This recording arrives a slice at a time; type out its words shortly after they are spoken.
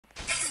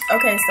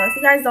Okay, so if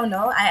you guys don't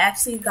know, I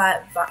actually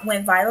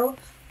went viral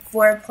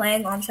for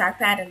playing on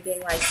trackpad and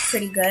being like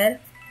pretty good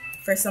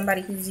for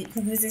somebody who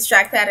uses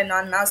trackpad and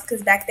not mouse.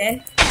 Cause back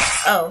then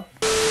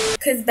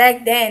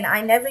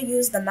I never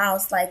used the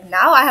mouse. Like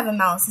now I have a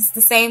mouse. It's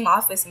the same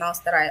office mouse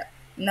that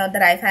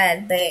I've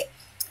had, but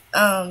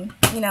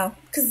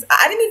cause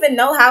I didn't even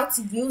know how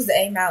to use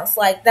a mouse.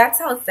 Like that's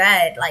how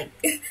sad. Like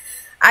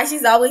I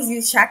just always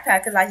use trackpad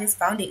because I just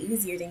found it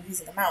easier than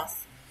using a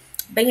mouse.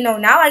 But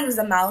now I use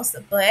a mouse.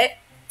 But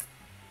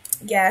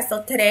yeah,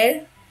 so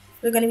today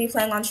we're gonna be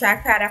playing on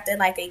trackpad after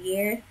like a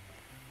year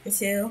or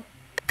two.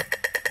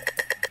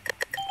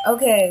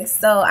 Okay,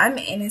 so I'm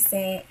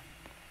innocent.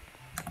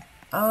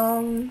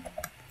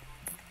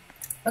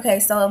 Okay,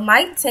 so it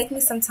might take me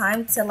some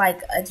time to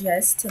like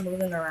adjust to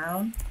moving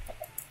around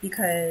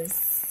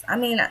because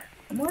I'm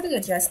already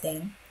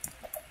adjusting.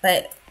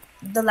 But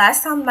the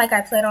last time like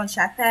I played on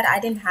trackpad, I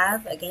didn't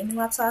have a gaming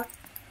laptop.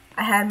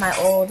 I had my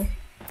old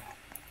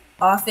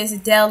office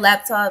Dell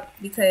laptop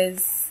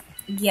because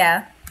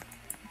yeah.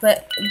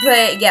 But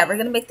yeah, we're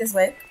gonna make this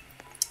work.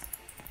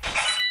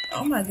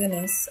 Oh my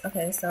goodness.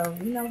 Okay, so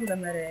we know who the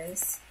murderer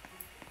is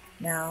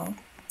now.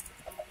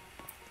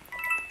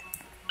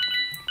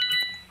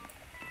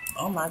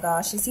 Oh my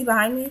gosh, is he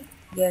behind me?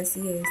 Yes,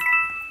 he is.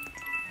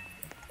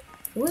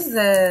 Who's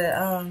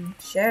the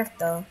sheriff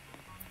though?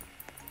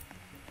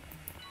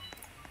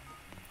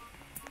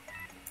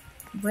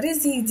 What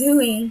is he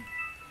doing?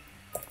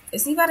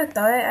 Is he about to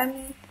throw it at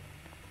me?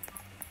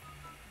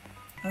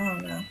 I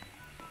don't know.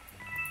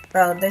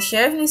 Bro, the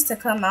sheriff needs to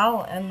come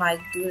out and like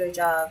do their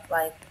job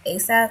like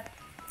ASAP.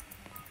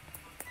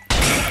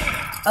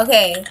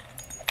 Okay,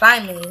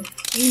 finally.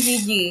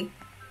 GG.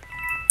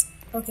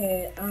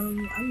 Okay,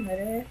 I'm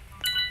murdered.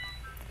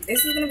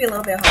 This is gonna be a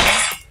little bit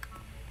hard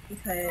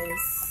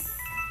because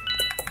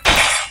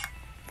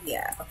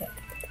yeah, okay.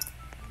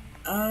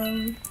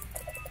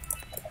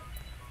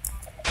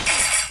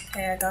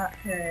 Okay, I got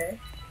her.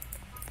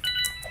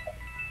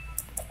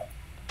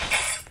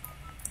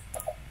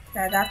 Okay,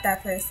 I got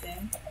that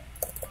person.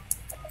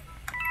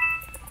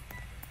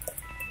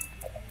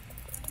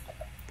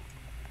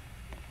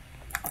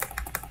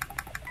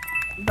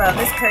 Bro,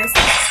 this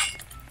person.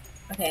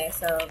 Okay,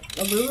 so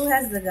Lulu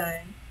has the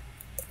gun.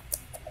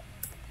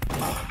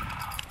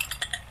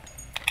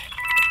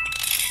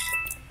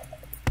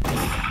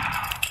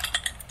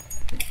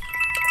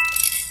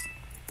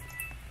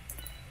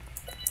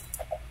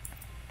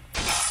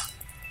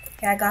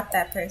 Okay, I got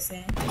that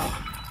person.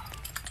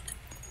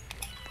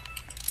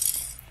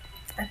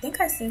 I think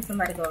I seen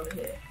somebody go over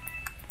here.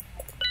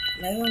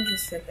 Maybe I'm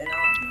just tripping, I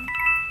don't know.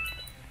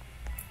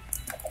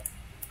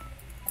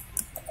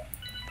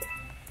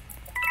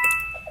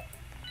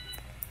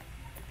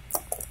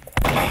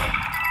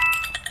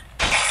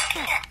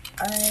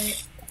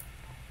 Alright.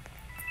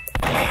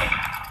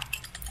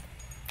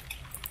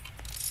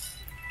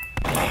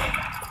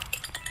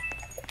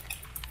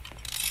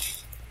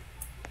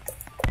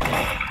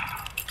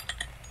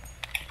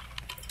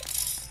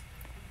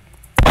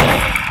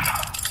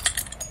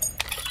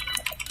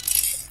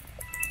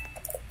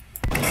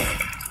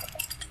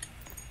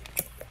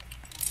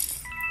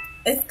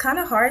 It's kind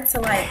of hard to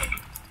like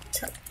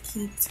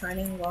keep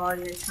turning while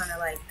you're trying to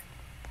like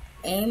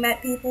aim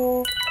at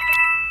people.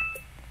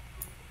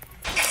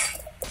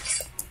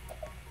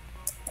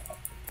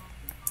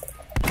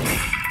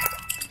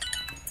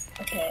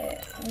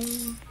 Okay.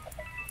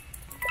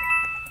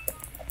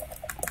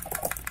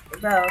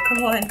 Bro,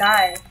 come on,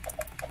 die.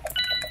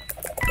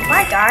 If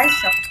I die,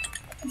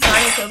 I'm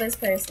trying to kill this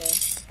person.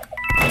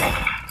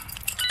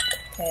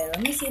 Okay,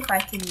 let me see if I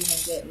can even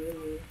get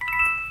Lulu.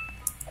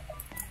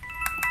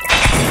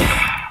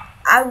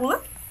 I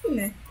won.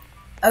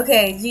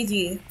 Okay,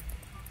 GG.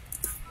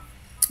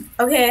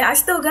 Okay, I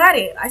still got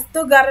it. I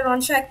still got it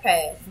on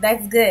trackpad.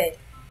 That's good.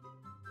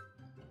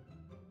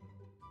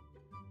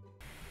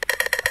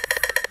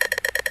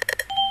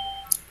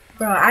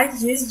 Bro, I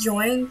just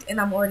joined and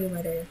I'm already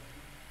murdered.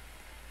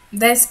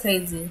 That's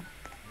crazy.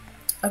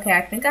 Okay,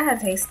 I think I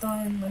have haste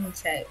on. Let me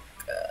check.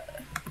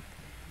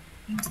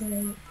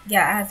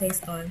 Yeah, I have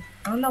haste on.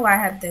 I don't know why I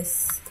have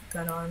this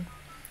gun on.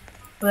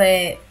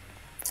 But,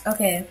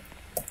 okay.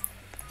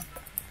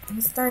 Let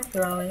me start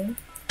throwing.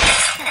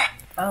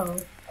 Oh.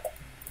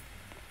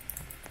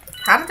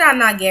 How did I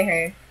not get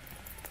her?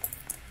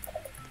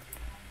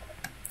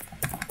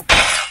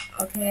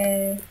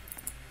 Okay.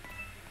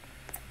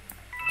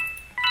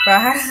 Bro,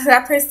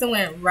 that person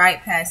went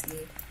right past me.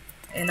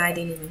 And I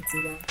didn't even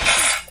see them.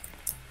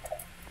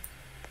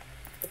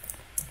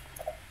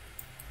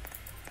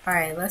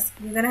 Alright,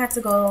 we're gonna have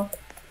to go,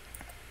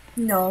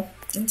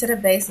 into the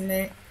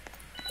basement.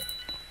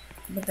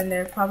 But then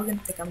they're probably gonna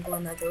think I'm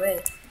going the other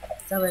way.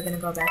 So we're gonna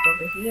go back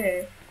over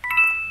here.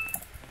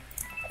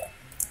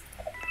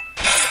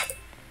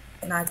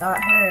 And I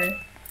got her.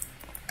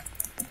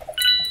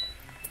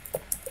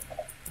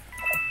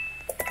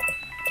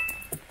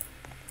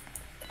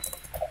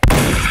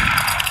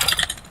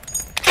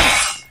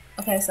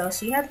 Okay, so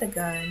she had the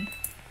gun.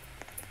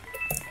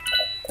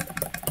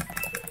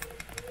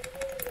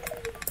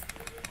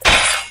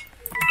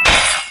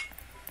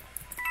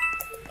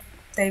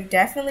 They've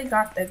definitely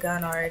got the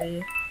gun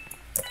already.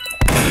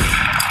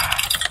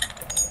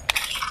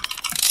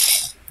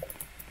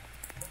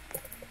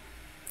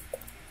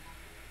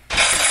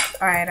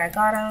 Alright, I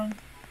got him.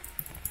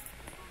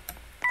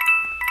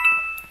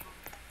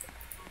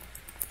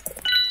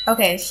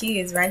 Okay, she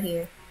is right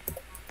here.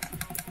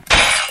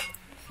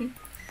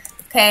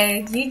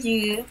 Okay,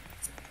 GG.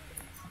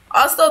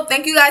 Also,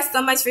 thank you guys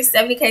so much for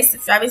 70K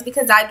subscribers,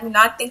 because I do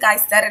not think I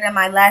said it in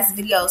my last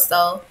video.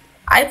 So,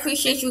 I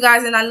appreciate you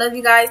guys and I love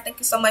you guys. Thank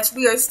you so much.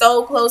 We are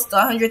so close to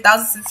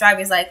 100,000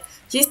 subscribers. Like,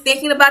 just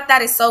thinking about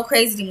that is so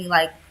crazy to me.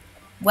 Like,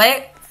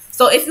 what?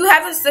 So, if you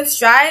haven't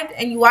subscribed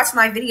and you watch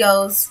my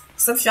videos,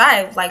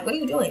 subscribe. Like, what are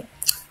you doing?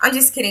 I'm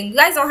just kidding. You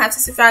guys don't have to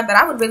subscribe, but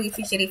I would really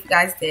appreciate it if you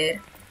guys did.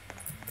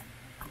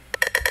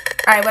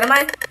 Alright, what am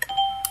I?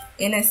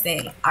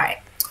 Innocent. Alright.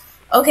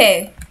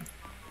 Okay.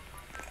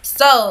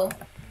 So,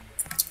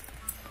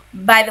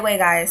 by the way,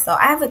 guys, so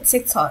I have a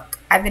TikTok.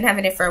 I've been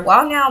having it for a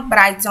while now, but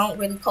I don't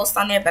really post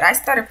on there. But I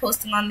started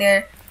posting on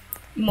there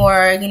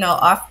more, you know,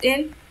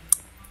 often.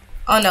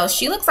 Oh, no.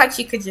 She looks like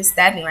she could just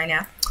stab me right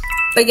now.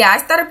 But, yeah, I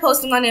started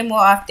posting on there more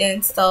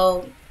often.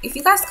 So, if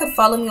you guys could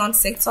follow me on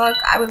TikTok,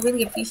 I would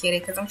really appreciate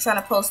it, because I'm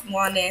trying to post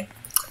more on there.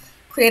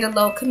 Create a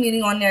little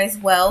community on there as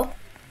well,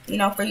 you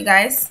know, for you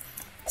guys.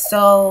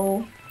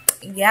 So,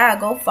 yeah,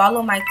 go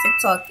follow my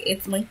TikTok.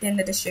 It's linked in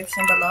the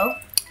description below.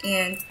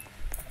 And,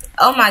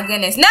 oh my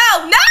goodness. No,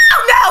 no,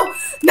 no,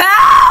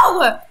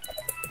 no!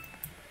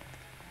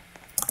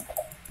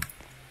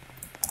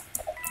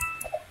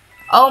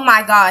 Oh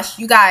my gosh,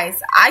 you guys.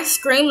 I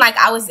screamed like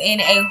I was in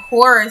a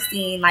horror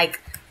scene.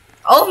 Like,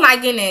 oh my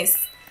goodness.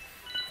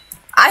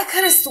 I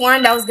could have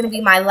sworn that was going to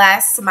be my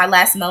last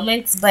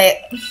moments, but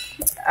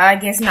I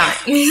guess not.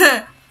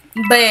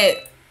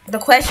 But the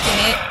question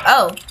is,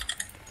 oh.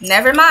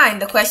 Never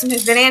mind. The question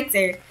has been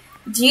answered.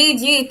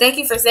 GG. Thank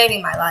you for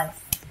saving my life.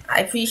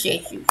 I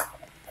appreciate you.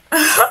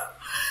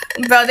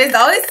 Bro, there's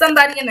always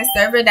somebody in the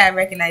server that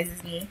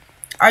recognizes me.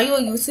 Are you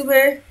a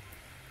YouTuber?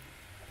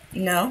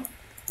 No.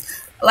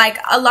 Like,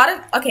 a lot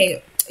of...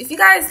 Okay, if you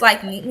guys,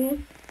 like, meet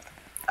me...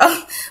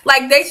 Oh,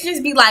 like, they should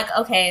just be like,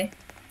 okay.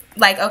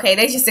 Like, okay,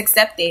 they just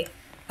accept it.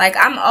 Like,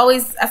 I'm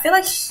always... I feel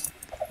like...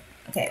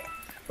 Okay.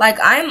 Like,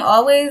 I'm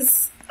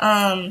always...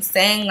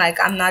 saying like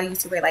I'm not a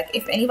YouTuber. Like,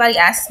 if anybody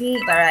asks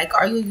me, they're like,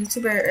 are you a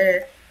YouTuber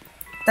or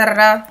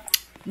da-da-da,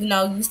 you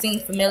know, you seem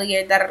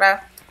familiar, da-da-da,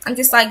 I'm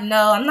just like,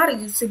 no, I'm not a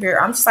YouTuber.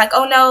 I'm just like,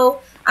 oh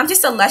no, I'm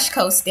just a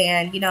lushco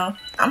stan, you know,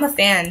 I'm a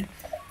fan.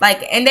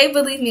 Like, and they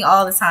believe me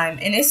all the time,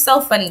 and it's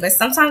so funny. But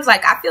sometimes,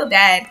 like, I feel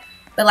bad,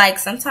 but like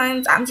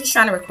sometimes I'm just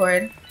trying to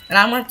record and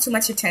I don't want too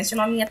much attention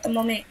on me at the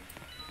moment.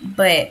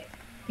 But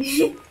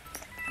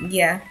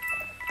yeah.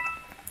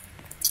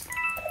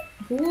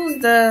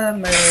 Who's the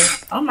murderer?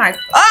 Oh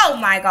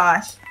my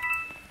gosh.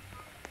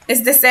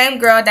 It's the same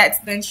girl that's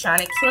been trying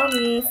to kill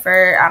me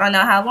for I don't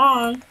know how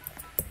long.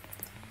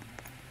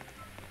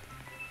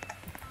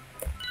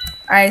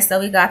 Alright, so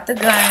we got the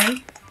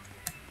gun.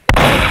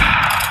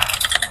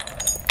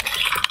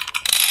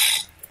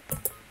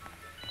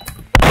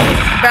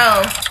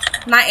 Bro,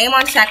 my aim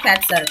on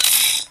Trackpad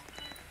sucks.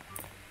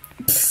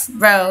 Psst,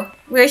 bro,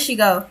 where'd she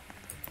go?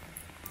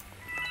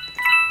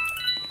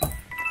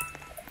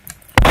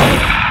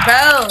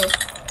 Bro.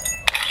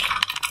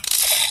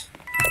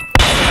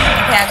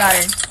 Okay, I got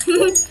her.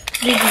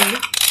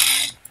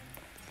 GG.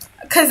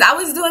 Because I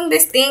was doing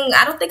this thing.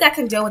 I don't think I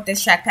can deal with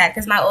this trackpad.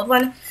 Because my old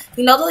one,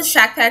 you know those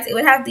trackpads, it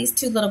would have these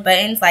two little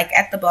buttons like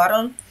at the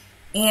bottom.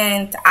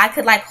 And I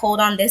could like hold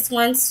on this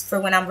one for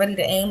when I'm ready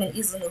to aim and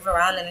easily move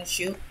around and then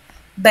shoot.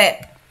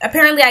 But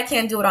apparently I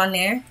can't do it on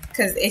there.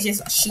 Because it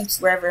just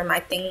shoots wherever my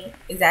thing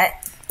is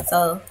at.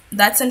 So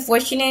that's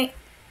unfortunate.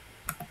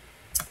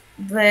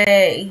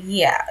 But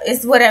yeah,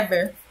 it's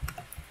whatever.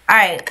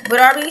 Alright,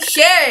 but are we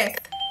sheriff?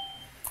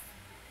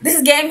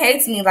 This game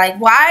hates me. Like,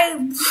 why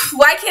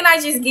can't I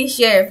just get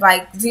sheriff?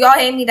 Like, do y'all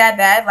hate me that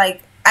bad?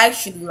 Like,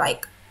 actually,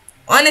 like,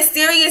 on a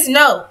serious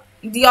note,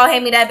 do y'all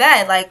hate me that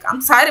bad? Like,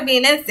 I'm tired of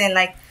being innocent.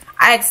 Like,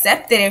 I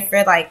accepted it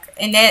for like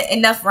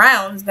enough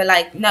rounds, but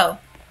like, no,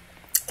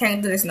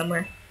 can't do this no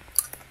more.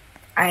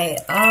 Alright,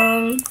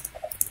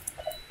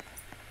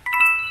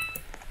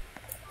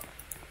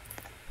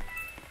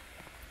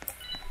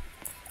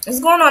 what's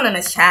going on in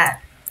the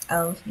chat?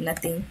 Oh,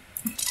 nothing.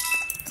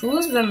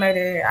 Who's the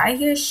murderer? I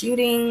hear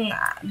shooting,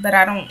 but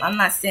I'm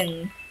not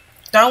seeing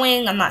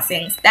throwing, I'm not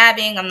seeing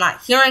stabbing, I'm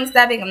not hearing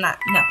stabbing, no.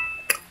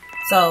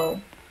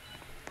 So,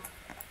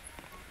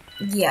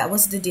 yeah,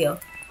 what's the deal?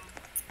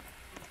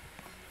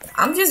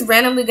 I'm just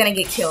randomly gonna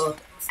get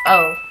killed.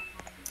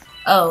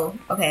 Oh,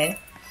 okay.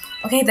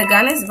 Okay, the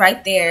gun is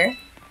right there.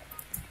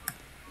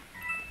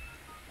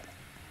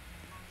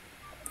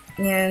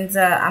 And,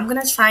 I'm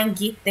gonna try and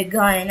get the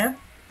gun.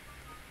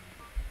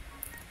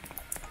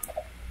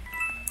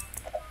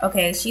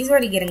 Okay, she's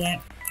already getting it.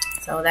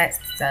 So that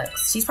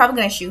sucks. She's probably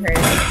gonna shoot her.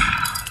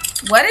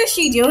 What is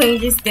she doing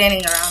just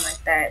standing around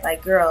like that?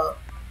 Like, girl,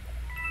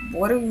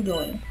 what are you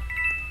doing?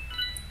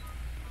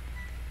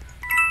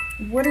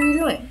 What are you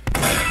doing?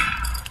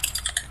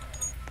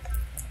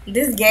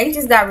 This game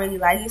just got really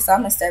laggy, so I'm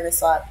gonna server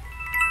swap.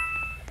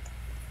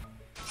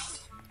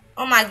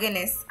 Oh my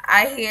goodness.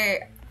 I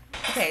hear.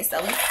 Okay, so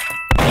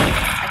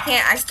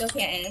I still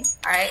can't aim.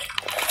 Alright.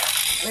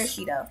 Where's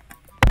she though?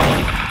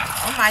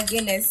 Oh my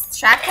goodness.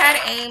 Trackpad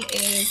aim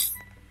is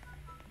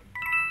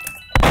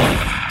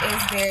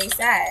very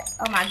sad.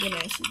 Oh my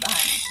goodness, she's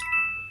behind me.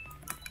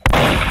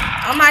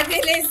 Oh my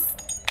goodness.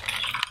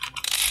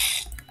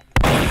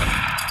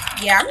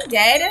 Yeah, I'm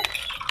dead.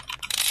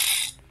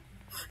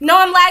 No,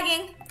 I'm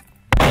lagging.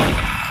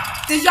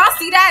 Did y'all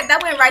see that?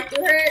 That went right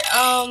through her.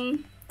 Oh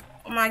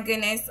my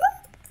goodness.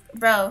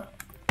 Bro.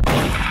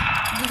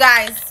 You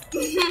guys.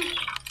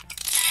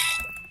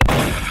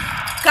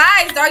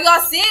 Guys, are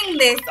y'all seeing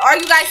this? Are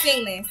you guys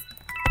seeing this?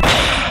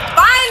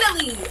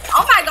 Finally!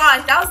 Oh my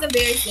gosh, that was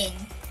embarrassing.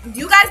 Do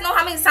you guys know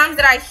how many times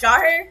that I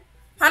shot her?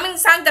 How many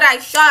times did I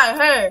shot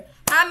her?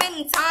 How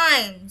many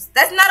times?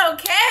 That's not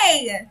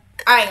okay.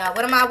 Alright, y'all.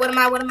 What am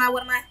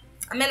I?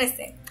 I'm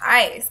innocent.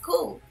 Alright, it's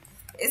cool.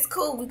 It's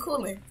cool. We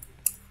cooling.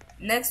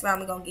 Next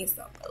round, we're gonna get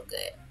something real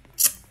good.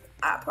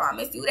 I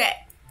promise you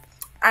that.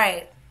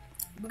 Alright.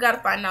 We gotta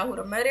find out who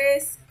the murderer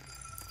is.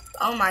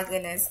 Oh my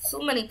goodness.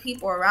 Too many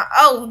people around.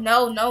 Oh,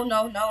 no. Oh,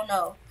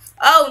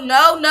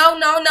 no.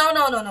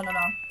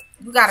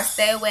 You gotta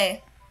stay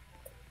away.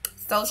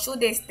 Social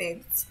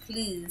distance,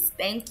 please.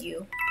 Thank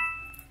you.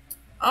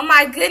 Oh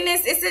my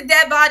goodness, it's a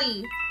dead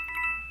body.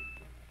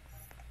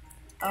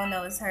 Oh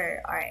no, it's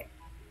her. Alright.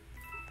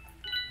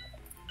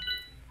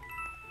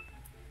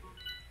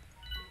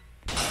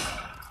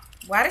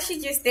 Why does she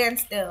just stand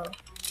still?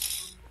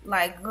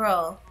 Like,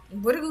 girl,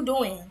 what are you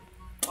doing?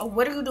 Oh,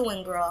 what are you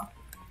doing, girl?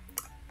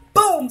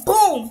 Boom,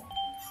 boom.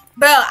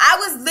 Bro, I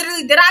was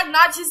literally, did I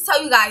not just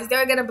tell you guys they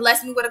were gonna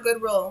bless me with a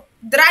good roll?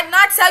 Did I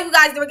not tell you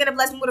guys they were gonna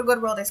bless me with a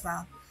good roll this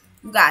round?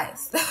 You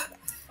guys.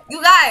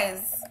 You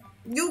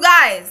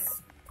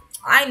guys.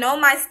 I know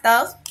my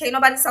stuff. Can't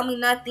nobody tell me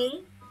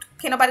nothing.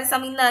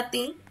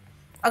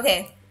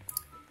 Okay.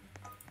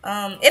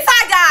 If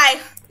I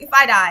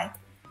die.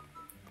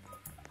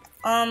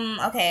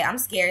 Okay, I'm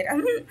scared.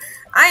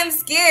 I am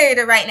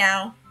scared right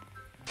now.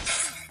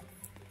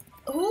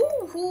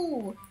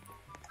 Who?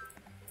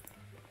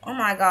 Oh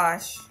my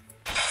gosh.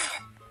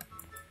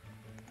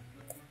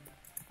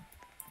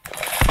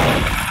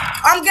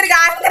 I'm gonna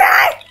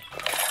die.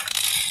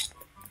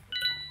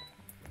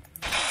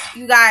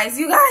 You guys.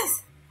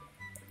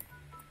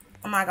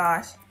 Oh my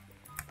gosh.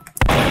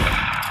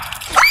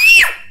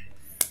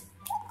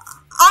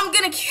 I'm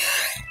gonna kill.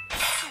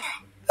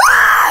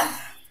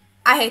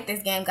 I hate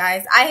this game,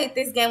 guys. I hate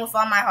this game with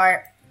all my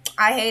heart.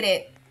 I hate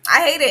it.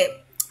 I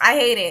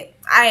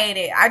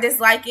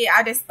dislike it.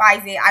 I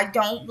despise it. I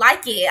don't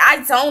like it. I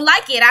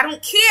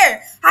don't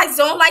care. I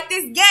don't like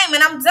this game,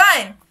 and I'm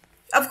done.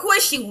 Of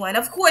course she won.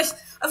 Of course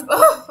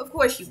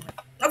she won.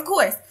 Of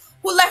course.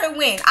 Who let her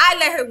win? I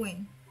let her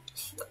win.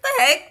 What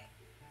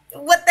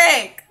the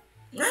heck?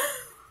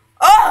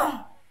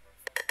 Oh!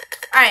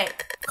 Alright,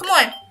 come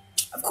on.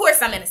 Of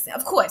course I'm innocent.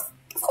 Of course.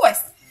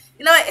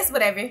 You know what? It's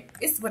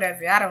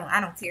whatever. I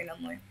don't care no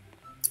more.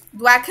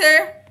 Do I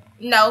care?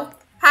 No.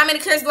 How many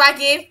cares do I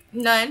give?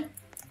 None.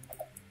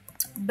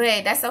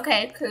 But that's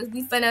okay, cause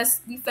we finna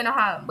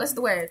what's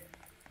the word?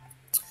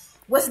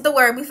 We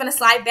finna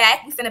slide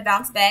back. We finna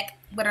bounce back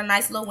with a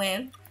nice little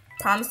win.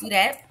 Promise you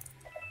that.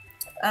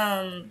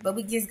 But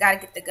we just gotta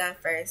get the gun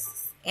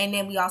first. And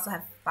then we also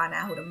have to find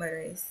out who the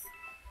murderer is.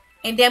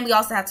 And then we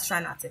also have to try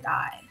not to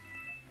die.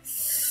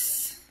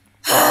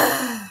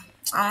 I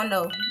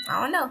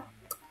don't know.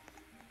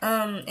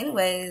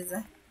 Anyways.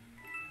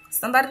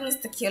 Somebody needs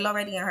to kill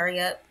already and hurry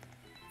up.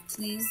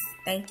 Please.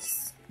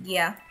 Thanks.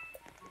 Yeah.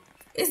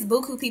 It's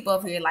buku people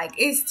over here. Like,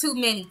 it's too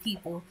many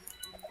people.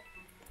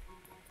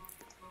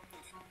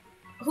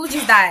 Who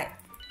just died?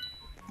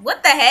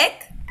 What the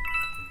heck?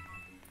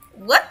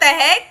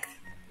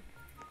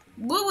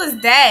 What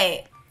was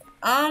that?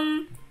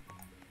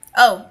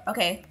 Oh,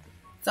 okay.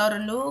 So the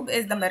noob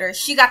is the murderer.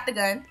 She got the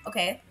gun.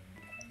 Okay.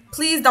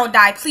 Please don't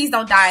die. Please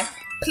don't die.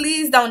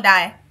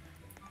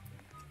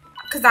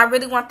 Because I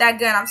really want that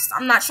gun.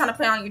 I'm not trying to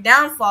put it on your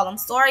downfall. I'm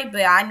sorry,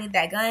 but I need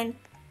that gun.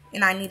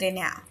 And I need it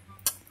now.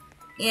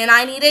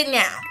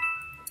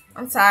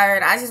 I'm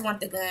tired. I just want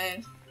the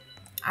gun.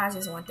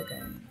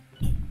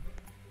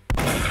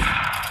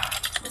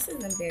 This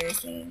is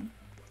embarrassing.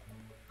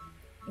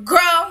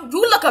 Girl,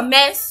 you look a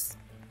mess.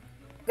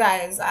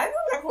 Guys, I've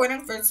been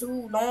recording for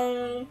too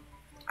long.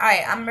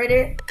 Alright, I'm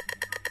ready.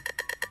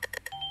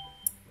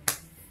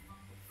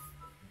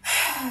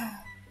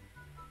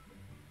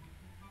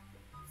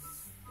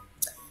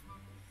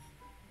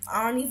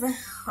 I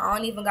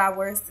don't even got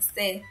words to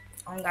say.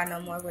 I don't got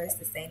no more words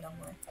to say no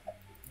more.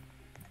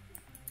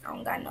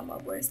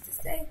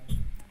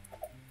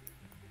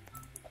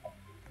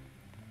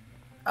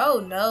 Oh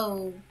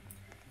no.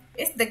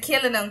 It's the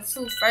killing them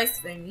two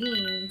first for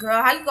me.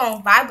 Girl, how you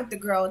gonna vibe with the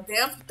girl,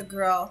 dance with the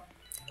girl,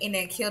 and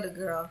then kill the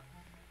girl?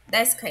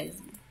 That's crazy.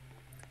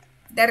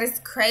 That is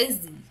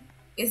crazy.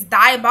 It's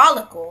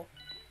diabolical.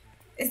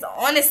 It's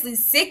honestly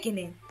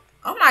sickening.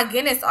 Oh my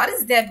goodness, all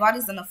these dead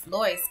bodies on the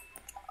floor is...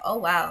 Oh,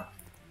 wow.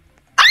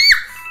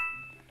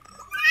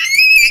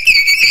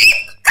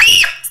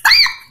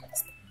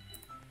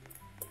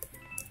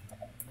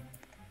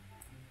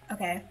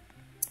 Okay.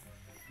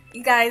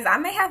 You guys, I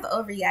may have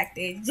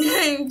overreacted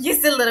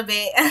just a little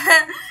bit.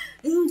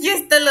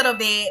 Just a little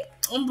bit.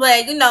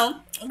 But, you know,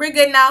 we're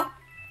good now.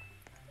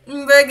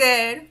 We're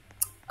good.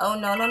 Oh,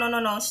 no, no, no, no,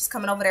 no. She's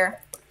coming over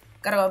there.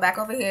 Gotta go back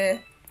over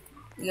here.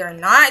 We are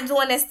not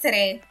doing this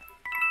today.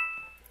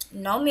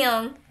 No,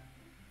 ma'am.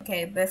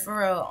 Okay, but for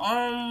real,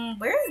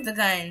 where is the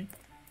gun?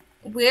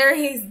 Where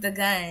is the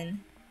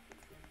gun?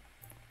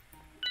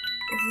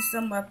 Is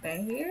there some up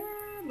in here?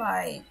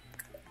 Like,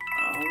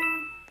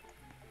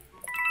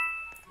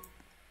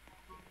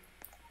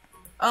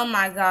 oh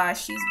my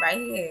gosh, she's right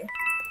here.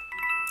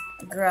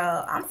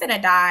 Girl, I'm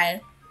finna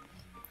die.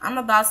 I'm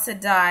about to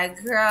die,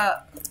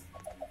 girl.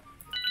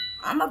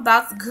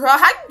 Girl,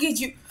 how you get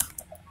you?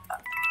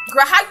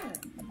 Girl,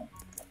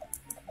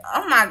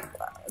 oh my,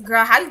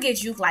 girl, how you get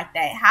juked like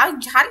that? How you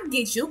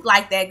get juked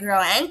like that, girl?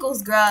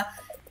 Ankles, girl.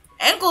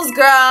 Ankles,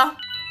 girl.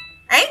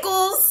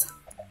 Ankles.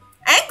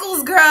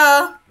 Ankles,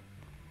 girl.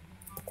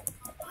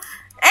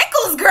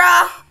 Ankles,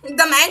 girl.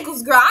 Them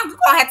ankles, girl. You're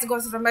gonna have to go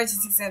to the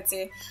emergency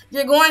center.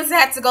 You're going to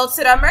have to go to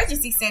the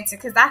emergency center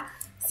because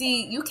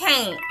you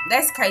can't.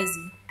 That's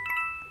crazy.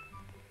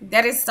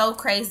 That is so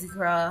crazy,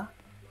 girl.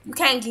 You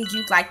can't get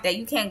juked like that.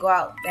 You can't go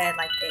out bad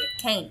like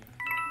that.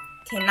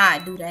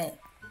 Cannot do that.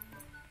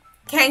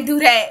 Can't do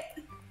that.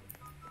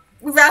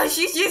 Bro,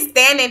 she's just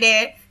standing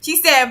there. She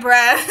said,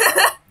 bruh.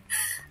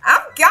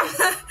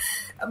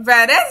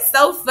 Bruh, that's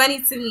so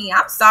funny to me.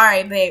 I'm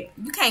sorry, but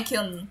you can't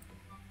kill me.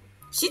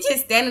 She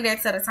just standing there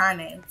till the time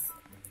ends.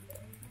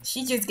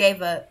 She just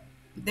gave up.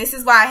 This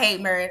is why I hate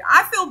murder.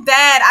 I feel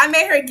bad. I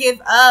made her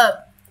give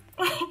up.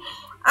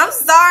 I'm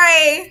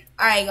sorry.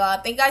 Alright,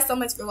 y'all. Thank you guys so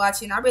much for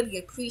watching. I really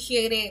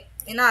appreciate it.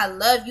 And I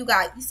love you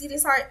guys. You see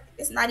this heart?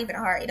 It's not even a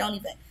heart. It don't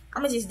even.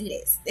 I'm going to just do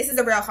this. This is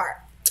a real heart.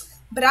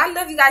 But I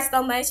love you guys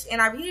so much.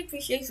 And I really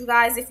appreciate you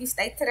guys if you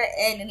stay to the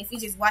end. And if you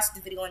just watch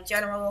the video in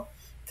general.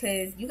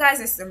 Because you guys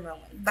are some real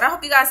ones. But I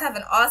hope you guys have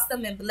an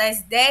awesome and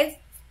blessed day.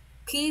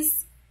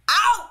 Peace.